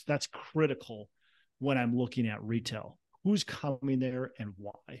that's critical when I'm looking at retail. Who's coming there and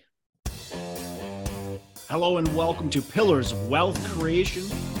why? Hello and welcome to Pillars of Wealth Creation,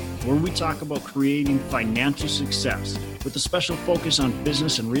 where we talk about creating financial success with a special focus on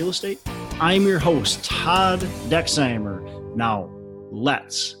business and real estate. I'm your host, Todd Dexheimer. Now,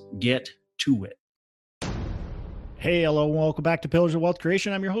 let's get to it. Hey, hello, and welcome back to Pillars of Wealth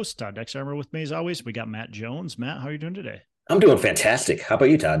Creation. I'm your host, Todd Dexheimer. With me, as always, we got Matt Jones. Matt, how are you doing today? I'm doing fantastic. How about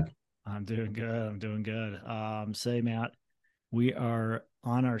you, Todd? I'm doing good. Say, Matt, we are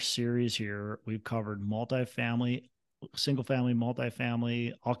on our series here. We've covered multifamily, single family,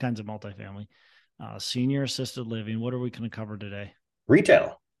 multifamily, all kinds of multifamily, senior assisted living. What are we going to cover today?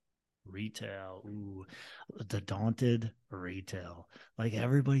 Retail. Retail. Ooh, the daunted retail. Like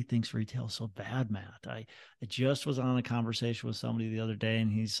everybody thinks retail is so bad, Matt. I just was on a conversation with somebody the other day,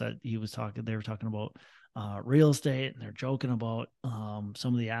 and he said they were talking about real estate, and they're joking about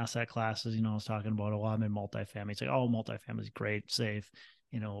some of the asset classes. I was talking about, oh, I'm in multifamily. It's like, oh, multifamily is great, safe,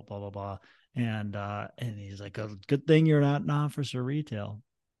 blah, blah, blah. And he's like, good thing you're not an officer retail.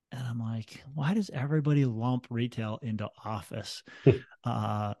 And I'm like, why does everybody lump retail into office?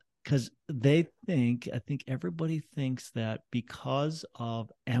 Because I think everybody thinks that because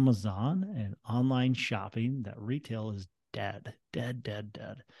of Amazon and online shopping, that retail is dead.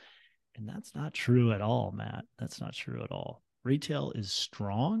 And that's not true at all, Matt. That's not true at all. Retail is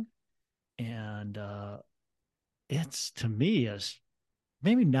strong, and it's, to me, as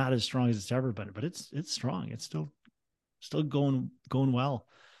maybe not as strong as it's ever been, but it's strong. It's still going well.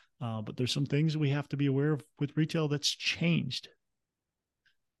 But there's some things we have to be aware of with retail that's changed.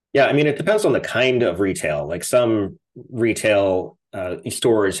 Yeah, I mean, it depends on the kind of retail. Like some retail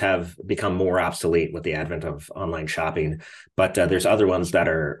stores have become more obsolete with the advent of online shopping, but there's other ones that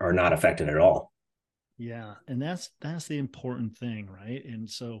are not affected at all. Yeah, and that's the important thing, right? And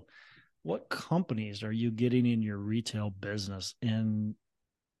so, what companies are you getting in your retail business? And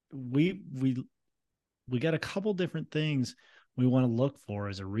we got a couple different things we want to look for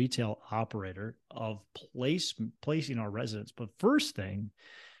as a retail operator of placing our residents. But first thing,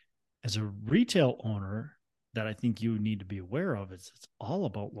 as a retail owner, that I think you need to be aware of is it's all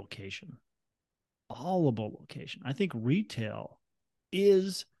about location. All about location. I think retail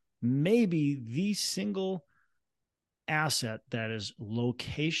is maybe the single asset that is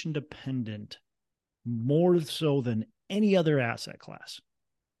location dependent more so than any other asset class.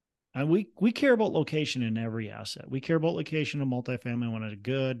 And we care about location in every asset. We care about location in multifamily. I want a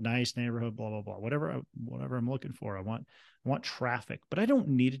good, nice neighborhood, blah, blah, blah. Whatever I'm looking for. I want traffic, but I don't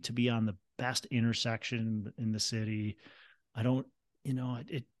need it to be on the best intersection in the city. I don't,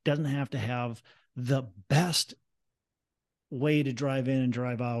 it doesn't have to have the best way to drive in and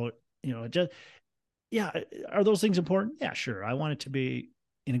drive out. Yeah. Are those things important? Yeah, sure. I want it to be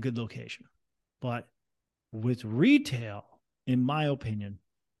in a good location. But with retail, in my opinion,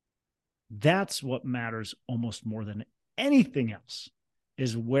 that's what matters almost more than anything else,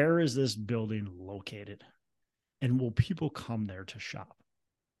 is where is this building located? And will people come there to shop?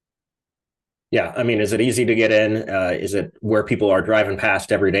 Yeah, I mean, is it easy to get in? Is it where people are driving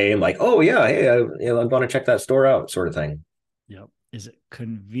past every day and like, oh yeah, hey, I want to check that store out, sort of thing? Yep. Is it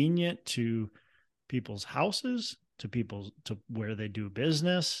convenient to people's houses, to where they do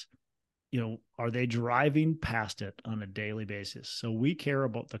business? Are they driving past it on a daily basis? So we care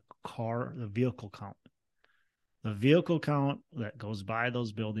about the vehicle count that goes by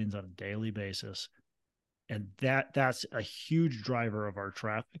those buildings on a daily basis. And that's a huge driver of our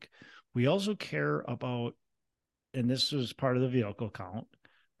traffic. We also care about, and this is part of the vehicle count,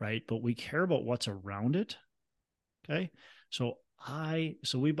 right? But we care about what's around it. Okay. So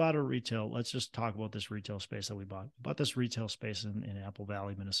we bought a retail. Let's just talk about this retail space that we bought. We bought this retail space in Apple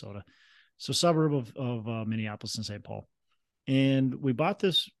Valley, Minnesota. So suburb of Minneapolis and St. Paul. And we bought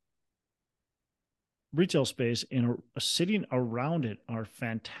this retail space, and sitting around it are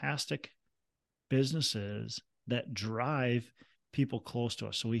fantastic businesses that drive people close to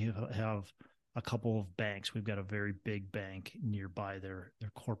us. So we have a couple of banks. We've got a very big bank nearby their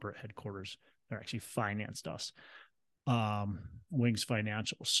corporate headquarters. They're actually financed us, Wings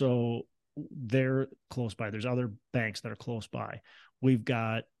Financial. So they're close by. There's other banks that are close by. We've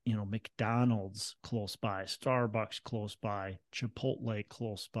got, McDonald's close by, Starbucks close by, Chipotle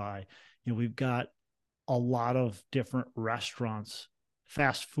close by. We've got a lot of different restaurants,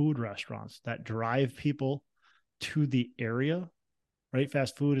 fast food restaurants that drive people to the area, right?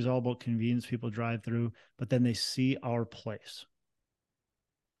 Fast food is all about convenience. People drive through, but then they see our place.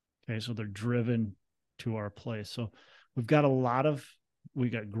 Okay. So they're driven to our place. So we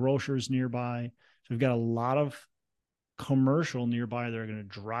got grocers nearby. So we've got a lot of commercial nearby that are going to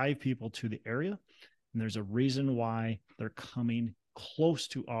drive people to the area. And there's a reason why they're coming close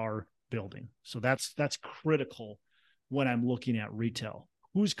to our building. So that's critical when I'm looking at retail.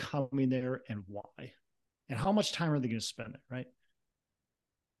 Who's coming there and why? And how much time are they going to spend there, right?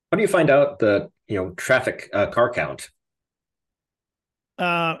 How do you find out the traffic car count?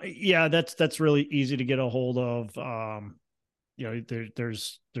 Yeah, that's really easy to get a hold of.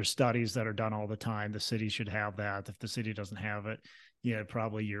 There's studies that are done all the time. The city should have that. If the city doesn't have it,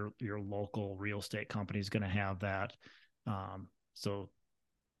 probably your local real estate company is going to have that. So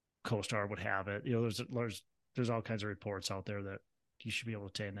CoStar would have it. There's all kinds of reports out there that you should be able to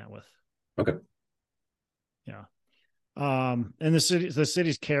obtain that with. Okay. Yeah. And the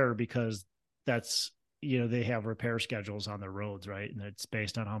cities care because that's, they have repair schedules on their roads, right? And it's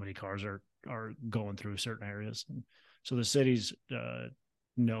based on how many cars are going through certain areas. And so the cities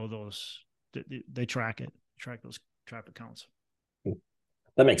know those, they track those traffic counts.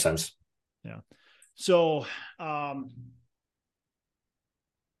 That makes sense. Yeah. So I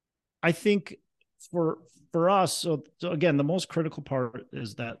think for us, so again, the most critical part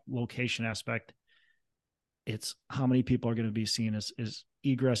is that location aspect. It's how many people are going to be seen as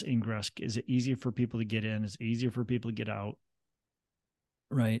egress, ingress. Is it easier for people to get in? Is it easier for people to get out?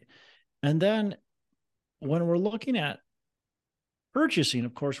 Right. And then when we're looking at purchasing,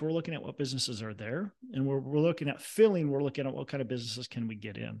 of course, we're looking at what businesses are there, and we're looking at filling. We're looking at what kind of businesses can we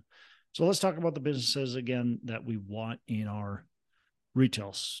get in. So let's talk about the businesses again that we want in our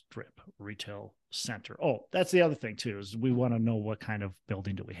retail strip, retail center. Oh, that's the other thing too, is we want to know what kind of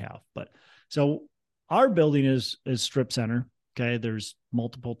building do we have. But so our building is strip center. Okay. There's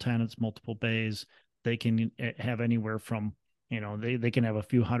multiple tenants, multiple bays. They can have anywhere from, they can have a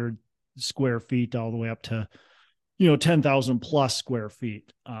few hundred square feet all the way up to, 10,000 plus square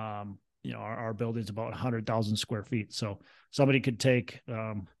feet. Our building's about 100,000 square feet. So somebody could take,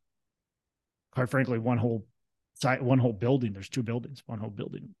 quite frankly, one whole building. There's two buildings, one whole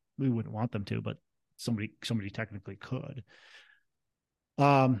building. We wouldn't want them to, but somebody technically could.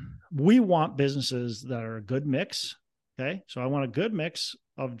 We want businesses that are a good mix. Okay. So I want a good mix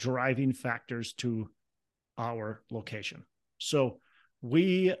of driving factors to our location. So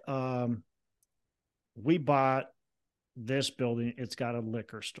we bought this building. It's got a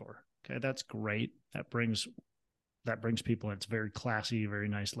liquor store. Okay. That's great. That brings people in. It's a very classy, very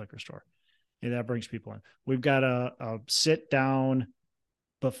nice liquor store. Yeah, that brings people in. We've got a sit down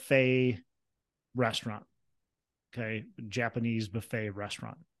buffet restaurant. Okay. Japanese buffet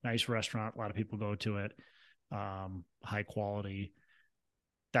restaurant, nice restaurant. A lot of people go to it. High quality.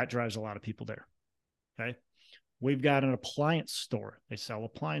 That drives a lot of people there. Okay. We've got an appliance store. They sell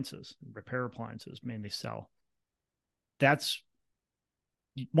appliances, repair appliances. They sell.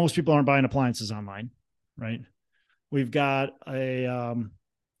 Most people aren't buying appliances online, right? We've got a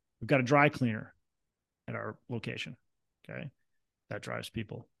dry cleaner at our location. Okay. That drives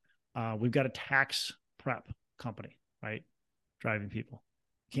people. We've got a tax prep company, right? Driving people.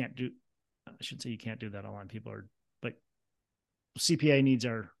 I should say you can't do that online. But CPA needs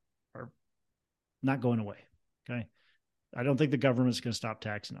are not going away. Okay. I don't think the government's going to stop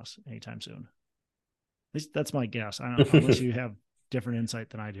taxing us anytime soon. At least that's my guess. I don't know, unless you have different insight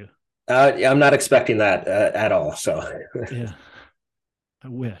than I do. I'm not expecting that at all. So yeah, I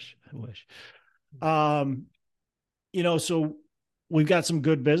wish. So we've got some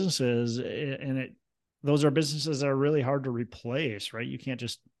good businesses, and those are businesses that are really hard to replace, right? You can't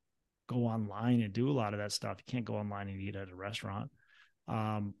just go online and do a lot of that stuff. You can't go online and eat at a restaurant.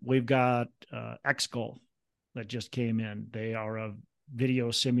 We've got X Golf that just came in. They are a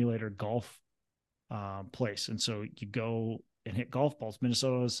video simulator golf place. And so you go and hit golf balls.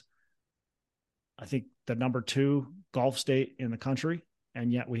 Minnesota's, I think, the number 2 golf state in the country.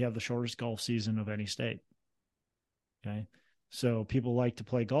 And yet we have the shortest golf season of any state. Okay. So people like to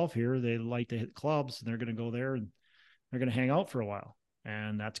play golf here. They like to hit clubs, and they're going to go there and they're going to hang out for a while.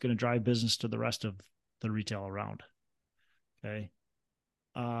 And that's going to drive business to the rest of the retail around. Okay.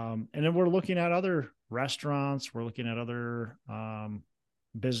 And then we're looking at other restaurants. We're looking at other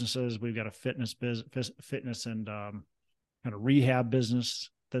businesses. We've got a fitness and kind of rehab business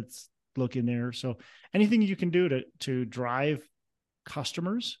that's looking there. So anything you can do to drive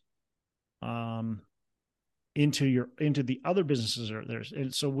customers into the other businesses are there.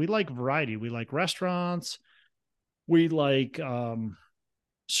 And so we like variety. We like restaurants. We like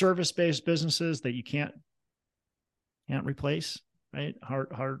service-based businesses that you can't replace, right?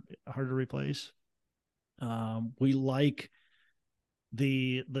 Hard to replace. We like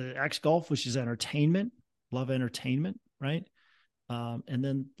the X Golf, which is entertainment. Love entertainment, right? And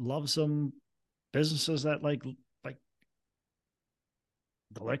then love some businesses that like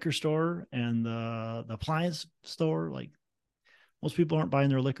the liquor store and the appliance store. Like most people aren't buying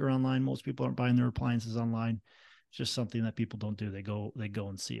their liquor online. Most people aren't buying their appliances online. It's just something that people don't do. They go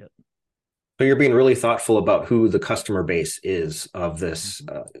and see it. So you're being really thoughtful about who the customer base is of this,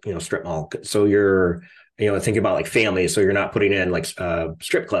 strip mall. So you're, thinking about like families. So you're not putting in like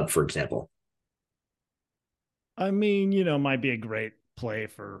strip club, for example. I mean, might be a great play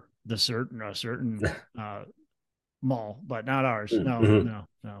for the certain uh, mall, but not ours. No, Mm-hmm. no,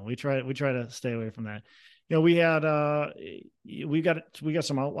 no. We try to stay away from that. We had we got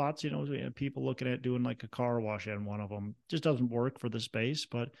some outlots. We had people looking at doing like a car wash in one of them. Just doesn't work for the space,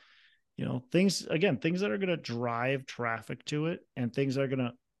 but things that are going to drive traffic to it, and things that are going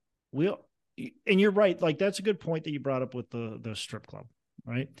to will. And you're right. Like that's a good point that you brought up with the strip club,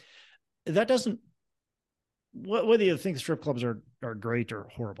 right? That doesn't whether you think strip clubs are great or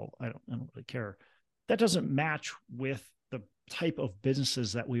horrible. I don't really care. That doesn't match with the type of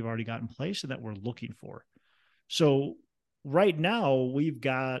businesses that we've already got in place and that we're looking for. So right now we've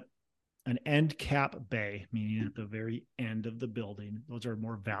got an end cap bay, meaning at the very end of the building. Those are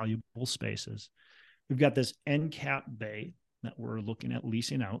more valuable spaces. We've got this end cap bay that we're looking at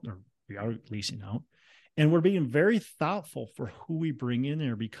leasing out, or we are leasing out. And we're being very thoughtful for who we bring in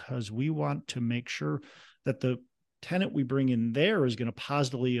there, because we want to make sure that the tenant we bring in there is going to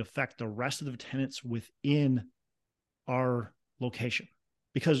positively affect the rest of the tenants within our location.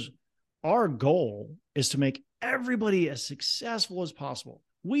 Because our goal is to make everybody as successful as possible.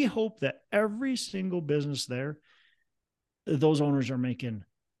 We hope that every single business there, those owners are making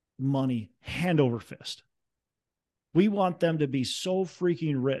money hand over fist. We want them to be so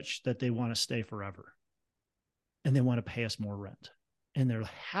freaking rich that they want to stay forever, and they want to pay us more rent. And they're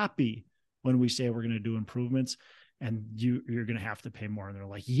happy when we say we're going to do improvements and you're going to have to pay more. And they're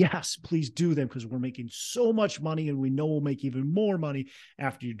like, yes, please do them, because we're making so much money and we know we'll make even more money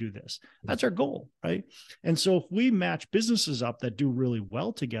after you do this. That's our goal, right? And so if we match businesses up that do really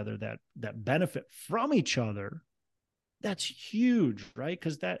well together, that benefit from each other, that's huge, right?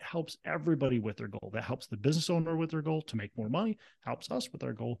 Because that helps everybody with their goal. That helps the business owner with their goal to make more money, helps us with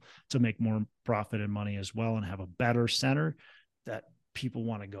our goal to make more profit and money as well, and have a better center that people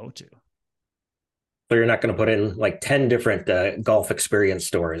want to go to. So you're not going to put in like 10 different golf experience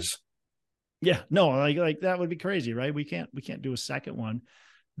stores. Yeah, no, like that would be crazy, right? We can't do a second one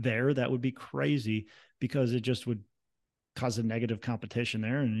there. That would be crazy, because it just would cause a negative competition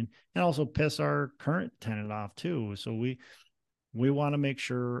there, and also piss our current tenant off too. So we want to make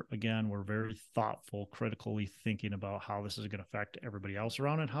sure, again, we're very thoughtful, critically thinking about how this is going to affect everybody else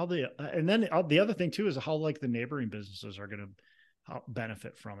around, and then the other thing too is how like the neighboring businesses are going to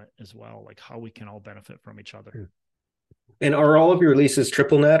benefit from it as well, like how we can all benefit from each other. And are all of your leases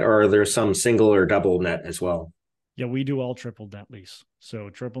triple net, or are there some single or double net as well? Yeah, we do all triple net lease. So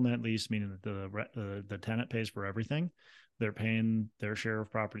triple net lease meaning that the tenant pays for everything. They're paying their share of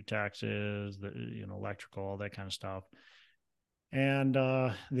property taxes, the electrical, all that kind of stuff. And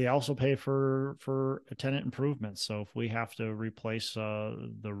they also pay for tenant improvements. So if we have to replace the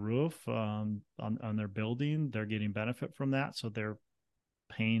roof on their building, they're getting benefit from that. So they're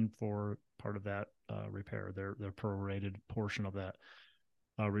paying for part of that repair, their prorated portion of that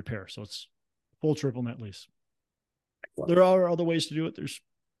repair. So it's full triple net lease. There are other ways to do it. There's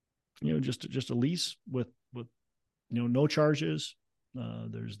just a lease with no charges.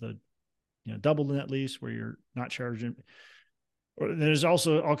 There's the double net lease where you're not charging. Or there's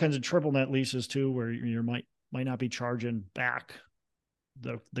also all kinds of triple net leases too, where you might not be charging back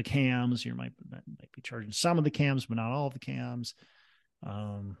the cams. You might be charging some of the cams, but not all of the cams.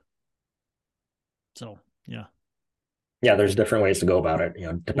 So yeah, There's different ways to go about it,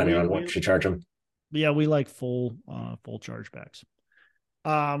 depending on what you charge them. Yeah, we like full chargebacks.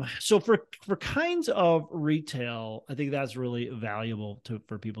 So for kinds of retail, I think that's really valuable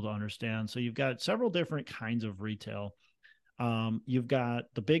for people to understand. So you've got several different kinds of retail. You've got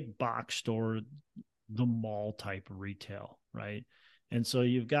the big box store, the mall type retail, right? And so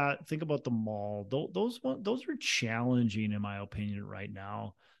think about the mall. Those are challenging in my opinion right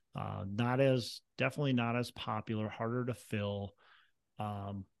now. Definitely not as popular, harder to fill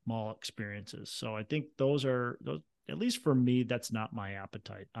mall experiences. So I think those, at least for me, that's not my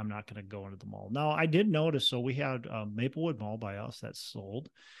appetite. I'm not going to go into the mall. Now I did notice, so we had Maplewood Mall by us that sold,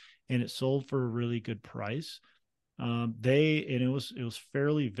 and it sold for a really good price. It was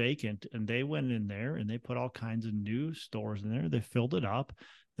fairly vacant, and they went in there and they put all kinds of new stores in there. They filled it up.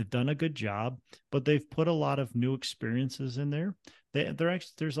 They've done a good job, but they've put a lot of new experiences in there. they're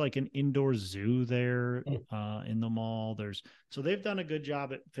actually, there's like an indoor zoo there Hmm. in the mall. So they've done a good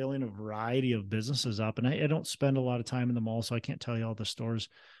job at filling a variety of businesses up. And I don't spend a lot of time in the mall, so I can't tell you all the stores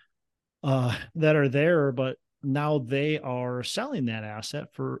that are there, but now they are selling that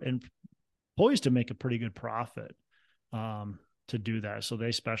asset for and poised to make a pretty good profit to do that. So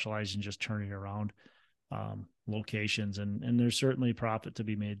they specialize in just turning around locations, and there's certainly profit to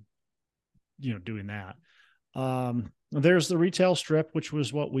be made, doing that. There's the retail strip, which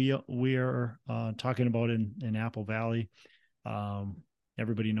was what we are talking about in Apple Valley. Um,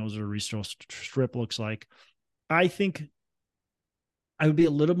 Everybody knows what a retail strip looks like. I think I would be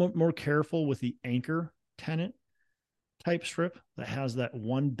a little bit more careful with the anchor tenant type strip that has that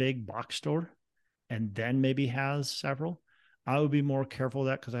one big box store and then maybe has several. I would be more careful of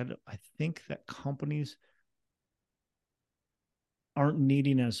that because I think that companies aren't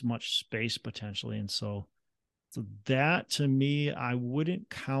needing as much space potentially. And so that to me, I wouldn't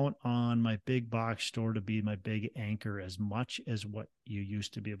count on my big box store to be my big anchor as much as what you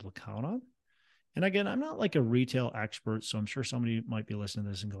used to be able to count on. And again, I'm not like a retail expert, so I'm sure somebody might be listening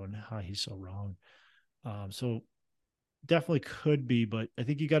to this and going, "Ah, he's so wrong." So definitely could be, but I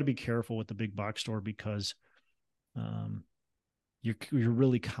think you got to be careful with the big box store because um, you're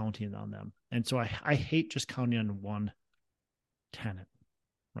really counting on them. And so I hate just counting on one tenant,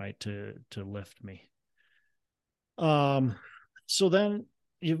 right, to lift me. Um, so then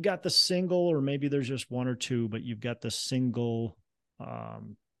you've got the single, or maybe there's just one or two, but you've got the single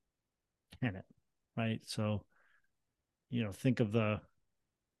um, tenant, right? So think of the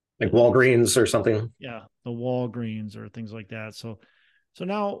Like Walgreens or something. yeah, the Walgreens or things like that. So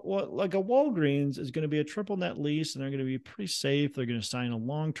now what like a Walgreens is going to be a triple net lease and they're going to be pretty safe. They're going to sign a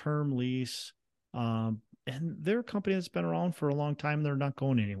long-term lease. And they're a company that's been around for a long time. They're not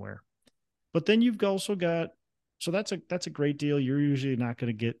going anywhere. But then you've also got so that's a great deal. You're usually not going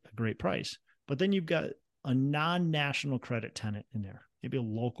to get a great price. But then you've got a non-national credit tenant in there, maybe a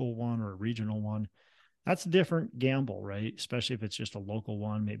local one or a regional one. That's a different gamble, right? Especially if it's just a local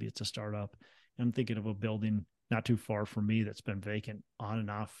one, maybe it's a startup. I'm thinking of a building not too far from me that's been vacant on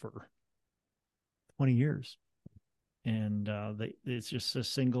and off for 20 years. And it's just a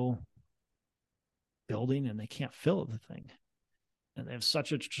single building and they can't fill the thing. And they have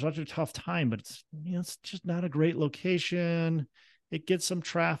such a tough time, but it's just not a great location. It gets some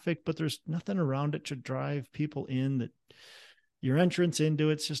traffic, but there's nothing around it to drive people in. That your entrance into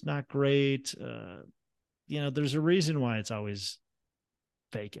it's just not great. There's a reason why it's always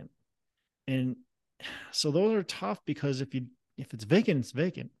vacant. And so those are tough because if it's vacant, it's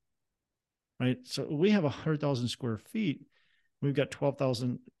vacant, right? So we have 100,000 square feet. We've got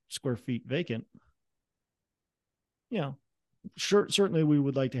 12,000 square feet vacant. Certainly we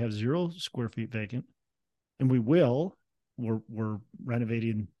would like to have 0 square feet vacant, and we will. We're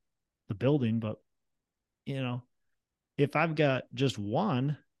renovating the building, but if I've got just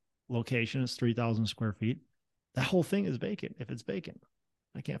one location, it's 3,000 square feet. That whole thing is vacant. If it's vacant,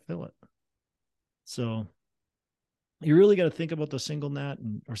 I can't fill it. So you really got to think about the single net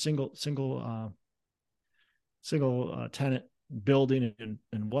or single tenant building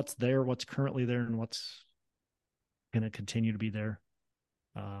and what's there, what's currently there, and what's going to continue to be there.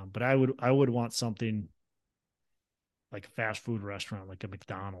 But I would want something like a fast food restaurant, like a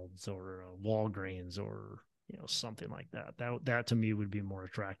McDonald's or a Walgreens or something like that. That to me would be more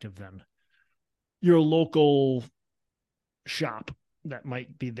attractive than your local shop that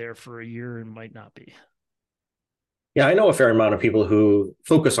might be there for a year and might not be. Yeah, I know a fair amount of people who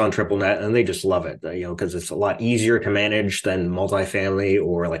focus on triple net and they just love it, because it's a lot easier to manage than multifamily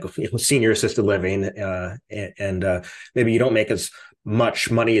or like senior assisted living. And maybe you don't make as much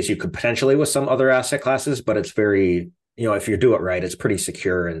money as you could potentially with some other asset classes, but it's very, if you do it right, it's pretty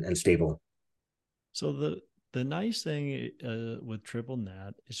secure and stable. So the nice thing with triple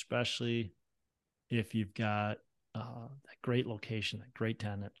net, especially if you've got that great location, that great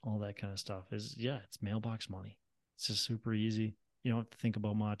tenant, all that kind of stuff, is it's mailbox money. It's just super easy. You don't have to think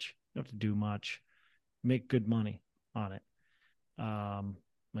about much. You don't have to do much. Make good money on it.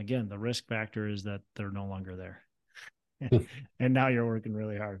 Again, the risk factor is that they're no longer there, and now you're working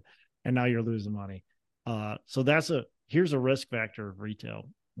really hard, and now you're losing money. So here's a risk factor of retail.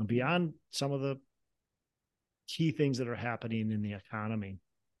 And beyond some of the key things that are happening in the economy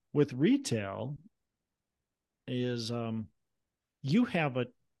with retail is you have a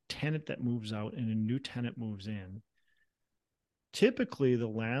tenant that moves out and a new tenant moves in. Typically the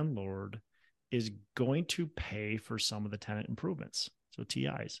landlord is going to pay for some of the tenant improvements, so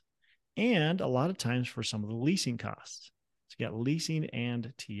TIs, and a lot of times for some of the leasing costs. So you got leasing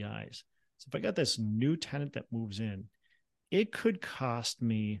and TIs. So if I got this new tenant that moves in it could cost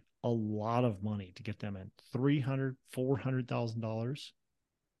me a lot of money to get them in, $300,000, $400,000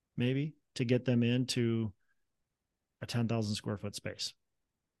 maybe, to get them into a 10,000 square foot space.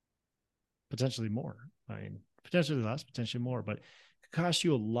 Potentially more. I mean, potentially less, potentially more, but it costs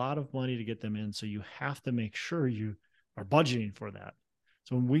you a lot of money to get them in. So you have to make sure you are budgeting for that.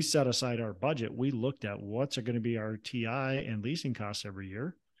 So when we set aside our budget, we looked at what's going to be our TI and leasing costs every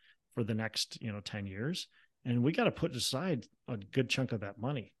year for the next, 10 years. And we got to put aside a good chunk of that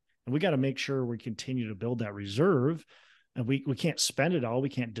money. And we got to make sure we continue to build that reserve. And we can't spend it all. We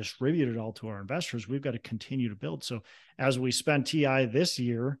can't distribute it all to our investors. We've got to continue to build. So as we spend TI this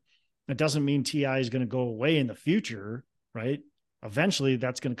year, it doesn't mean TI is going to go away in the future, right? Eventually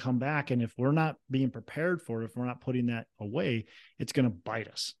that's going to come back. And if we're not being prepared for it, if we're not putting that away, it's going to bite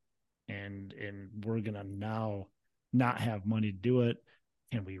us. And we're going to now not have money to do it.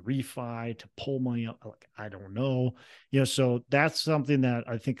 Can we refi to pull money up? Like, I don't know. So that's something that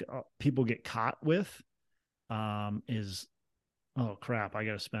I think people get caught with, is, oh crap, I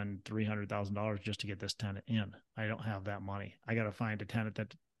got to spend $300,000 just to get this tenant in. I don't have that money. I got to find a tenant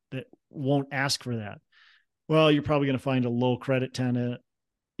that won't ask for that. Well, you're probably going to find a low credit tenant,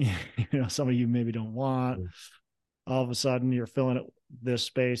 some of you maybe don't want. All of a sudden you're filling it this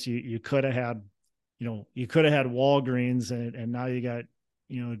space. You could have had, Walgreens and now you got,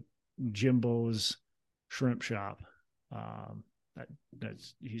 Jimbo's shrimp shop.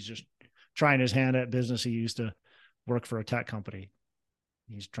 He's just trying his hand at business. He used to work for a tech company.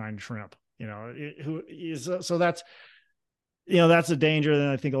 He's trying to shrimp, so that's, that's a danger that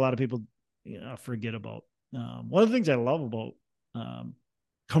I think a lot of people, forget about. One of the things I love about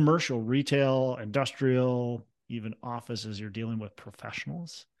commercial, retail, industrial, even office is you're dealing with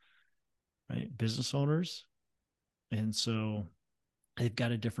professionals, right? Business owners. And so they've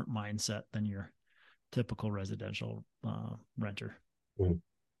got a different mindset than your typical residential renter. Mm-hmm.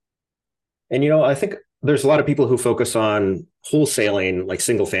 And, I think there's a lot of people who focus on wholesaling like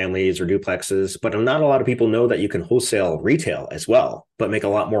single families or duplexes, but not a lot of people know that you can wholesale retail as well, but make a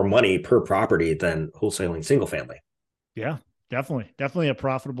lot more money per property than wholesaling single family. Yeah, definitely a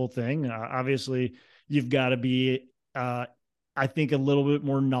profitable thing. Obviously you've got to be, I think, a little bit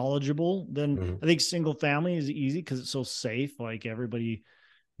more knowledgeable than I think single family is easy because it's so safe. Like everybody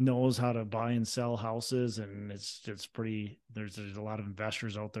knows how to buy and sell houses, and it's pretty, there's a lot of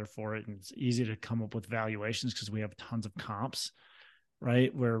investors out there for it. And it's easy to come up with valuations because we have tons of comps,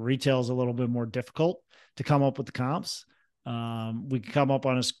 right? Where retail is a little bit more difficult to come up with the comps. We can come up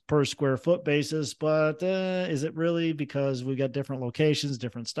on a per square foot basis, but is it really? Because we got different locations,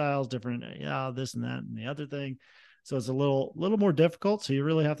 different styles, different, this and that and the other thing. So it's a little more difficult. So you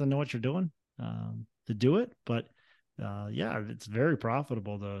really have to know what you're doing to do it. But it's very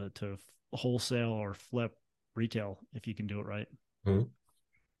profitable to wholesale or flip retail if you can do it right. Mm-hmm.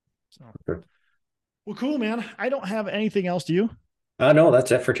 So, sure. Well, cool, man. I don't have anything else. Do you? No,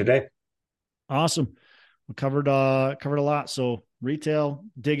 that's it for today. Awesome. We covered a lot. So retail,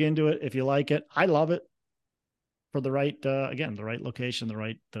 dig into it if you like it. I love it for the right, the right location,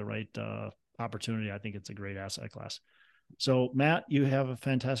 the right opportunity. I think it's a great asset class. So Matt, you have a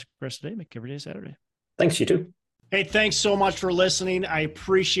fantastic rest of the day. Make every day Saturday. Thanks, you too. Hey, thanks so much for listening. I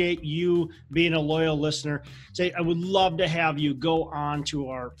appreciate you being a loyal listener. I would love to have you go on to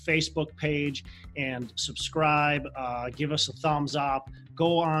our Facebook page and subscribe, give us a thumbs up,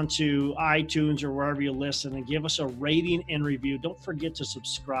 go on to iTunes or wherever you listen and give us a rating and review. Don't forget to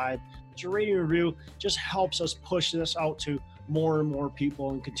subscribe. But your rating and review just helps us push this out to more and more people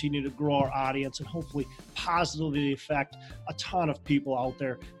and continue to grow our audience and hopefully positively affect a ton of people out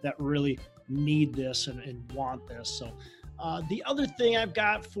there that really need this and want this. So the other thing I've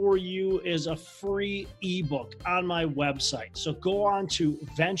got for you is a free ebook on my website. So go on to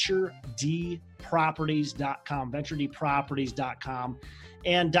venturedproperties.com,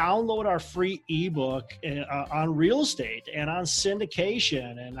 and download our free ebook on real estate and on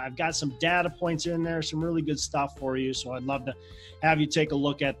syndication. And I've got some data points in there, some really good stuff for you. So I'd love to have you take a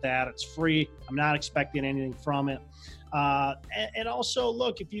look at that. It's free. I'm not expecting anything from it. And also,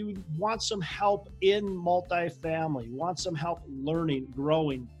 look, if you want some help in multifamily, want some help learning,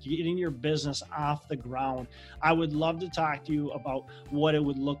 growing, getting your business off the ground, I would love to talk to you about what it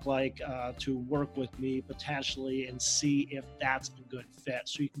would look like to work with me potentially and see if that's a good fit.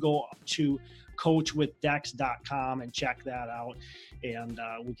 So you can go to coachwithdex.com and check that out, and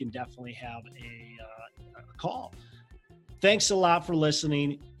we can definitely have a call. Thanks a lot for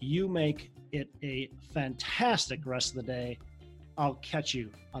listening. You make it a fantastic rest of the day. I'll catch you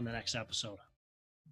on the next episode.